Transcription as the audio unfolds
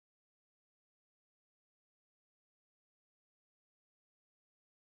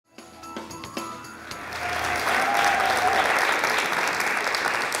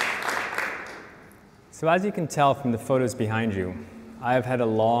So as you can tell from the photos behind you, I have had a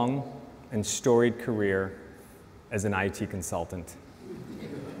long and storied career as an IT consultant.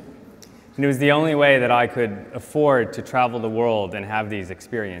 And it was the only way that I could afford to travel the world and have these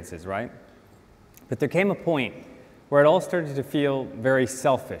experiences, right? But there came a point where it all started to feel very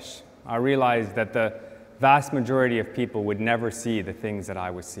selfish. I realized that the vast majority of people would never see the things that I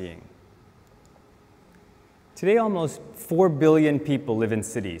was seeing. Today, almost 4 billion people live in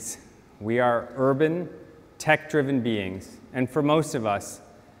cities. We are urban, tech-driven beings, and for most of us,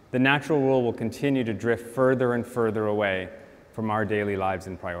 the natural world will continue to drift further and further away from our daily lives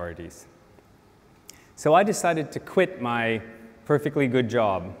and priorities. So I decided to quit my perfectly good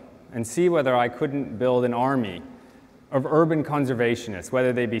job and see whether I couldn't build an army of urban conservationists,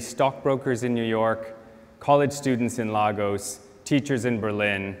 whether they be stockbrokers in New York, college students in Lagos, teachers in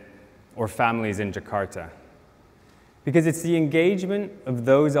Berlin, or families in Jakarta. Because it's the engagement of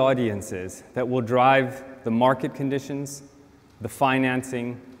those audiences that will drive the market conditions, the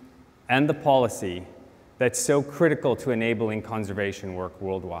financing, and the policy that's so critical to enabling conservation work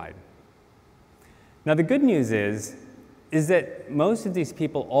worldwide. Now, the good news is that most of these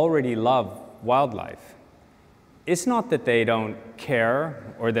people already love wildlife. It's not that they don't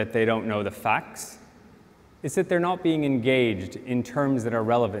care or that they don't know the facts. It's that they're not being engaged in terms that are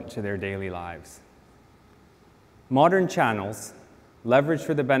relevant to their daily lives. Modern channels, leveraged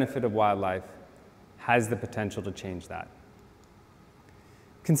for the benefit of wildlife, has the potential to change that.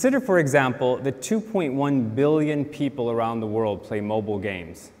 Consider, for example, that 2.1 billion people around the world play mobile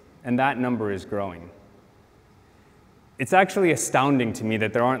games, and that number is growing. It's actually astounding to me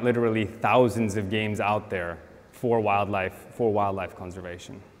that there aren't literally thousands of games out there for wildlife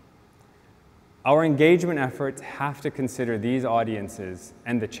conservation. Our engagement efforts have to consider these audiences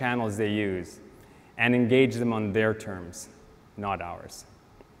and the channels they use and engage them on their terms, not ours.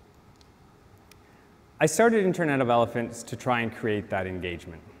 I started Internet of Elephants to try and create that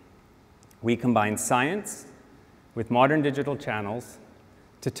engagement. We combine science with modern digital channels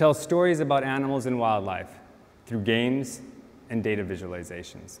to tell stories about animals and wildlife through games and data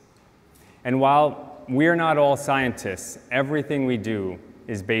visualizations. And while we're not all scientists, everything we do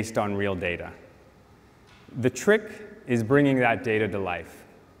is based on real data. The trick is bringing that data to life.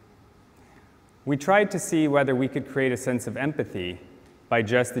 We tried to see whether we could create a sense of empathy by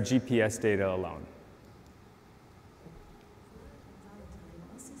just the GPS data alone.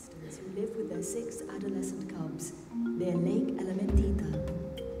 Valentine are sisters who live with their 6 adolescent cubs near Lake Elementita.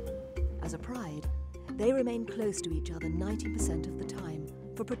 As a pride, they remain close to each other 90% of the time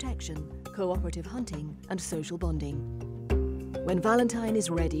for protection, cooperative hunting, and social bonding. When Valentine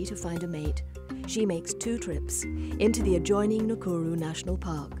is ready to find a mate, she makes 2 trips into the adjoining Nakuru National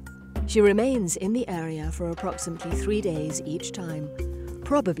Park. She remains in the area for approximately 3 days each time,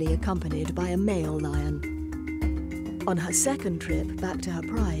 probably accompanied by a male lion. On her second trip back to her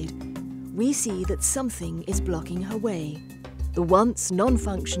pride, we see that something is blocking her way. The once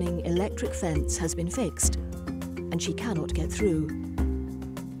non-functioning electric fence has been fixed, and she cannot get through.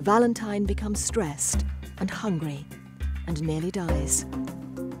 Valentine becomes stressed and hungry and nearly dies.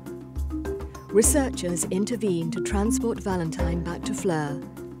 Researchers intervene to transport Valentine back to Fleur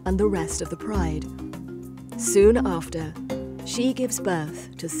and the rest of the pride. Soon after, she gives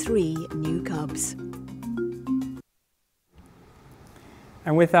birth to 3 new cubs.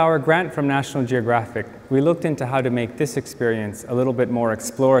 And with our grant from National Geographic, we looked into how to make this experience a little bit more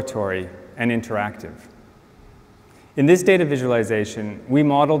exploratory and interactive. In this data visualization, we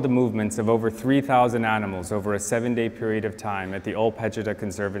modeled the movements of over 3,000 animals over a 7-day period of time at the Ol Pejeta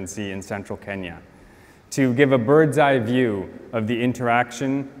Conservancy in central Kenya to give a bird's eye view of the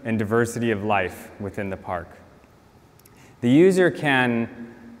interaction and diversity of life within the park. The user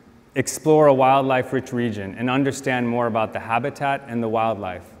can explore a wildlife-rich region and understand more about the habitat and the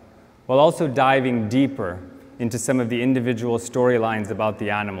wildlife, while also diving deeper into some of the individual storylines about the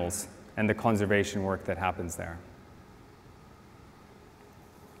animals and the conservation work that happens there.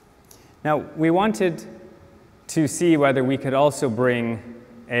 Now, we wanted to see whether we could also bring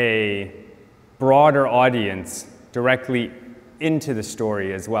a broader audience directly into the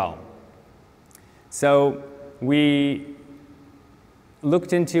story as well. So we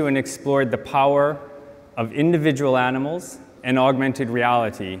looked into and explored the power of individual animals and augmented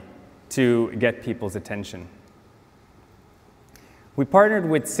reality to get people's attention. We partnered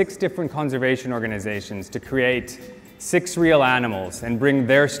with 6 different conservation organizations to create 6 real animals and bring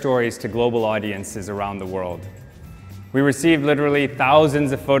their stories to global audiences around the world. We received literally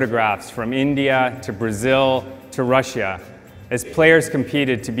thousands of photographs from India to Brazil to Russia as players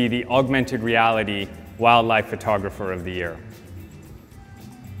competed to be the augmented reality wildlife photographer of the year.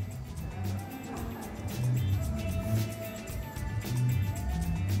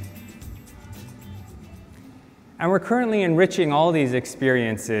 And we're currently enriching all these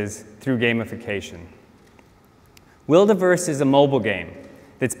experiences through gamification. Wildiverse is a mobile game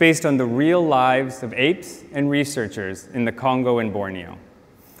that's based on the real lives of apes and researchers in the Congo and Borneo.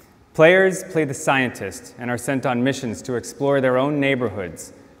 Players play the scientists and are sent on missions to explore their own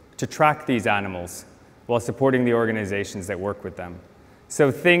neighborhoods to track these animals while supporting the organizations that work with them. So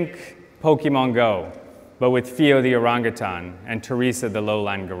think Pokemon Go, but with Fio the orangutan and Teresa the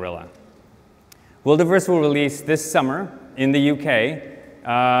lowland gorilla. Wildiverse will release this summer in the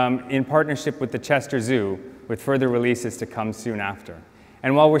UK in partnership with the Chester Zoo, with further releases to come soon after.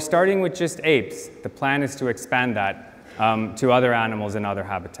 And while we're starting with just apes, the plan is to expand that to other animals and other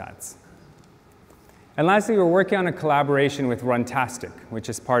habitats. And lastly, we're working on a collaboration with Runtastic, which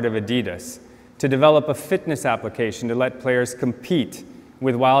is part of Adidas, to develop a fitness application to let players compete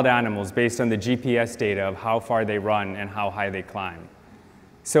with wild animals based on the GPS data of how far they run and how high they climb.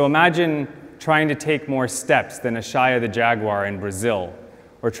 So imagine trying to take more steps than Ashaya the jaguar in Brazil,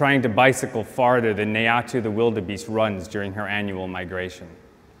 or trying to bicycle farther than Neatu the wildebeest runs during her annual migration.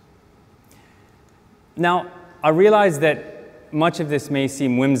 Now, I realize that much of this may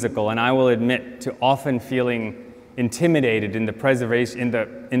seem whimsical, and I will admit to often feeling intimidated in the presence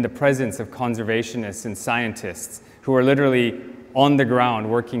of conservationists and scientists who are literally on the ground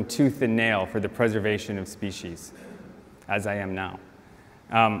working tooth and nail for the preservation of species, as I am now.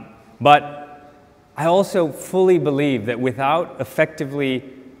 But I also fully believe that without effectively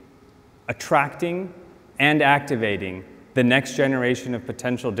attracting and activating the next generation of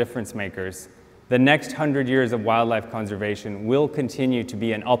potential difference makers, the next 100 years of wildlife conservation will continue to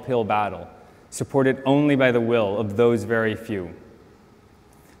be an uphill battle, supported only by the will of those very few.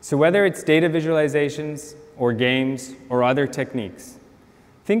 So whether it's data visualizations or games or other techniques,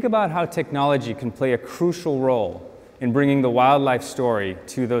 think about how technology can play a crucial role in bringing the wildlife story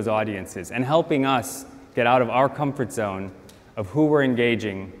to those audiences and helping us get out of our comfort zone of who we're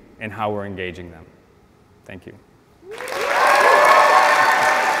engaging and how we're engaging them. Thank you.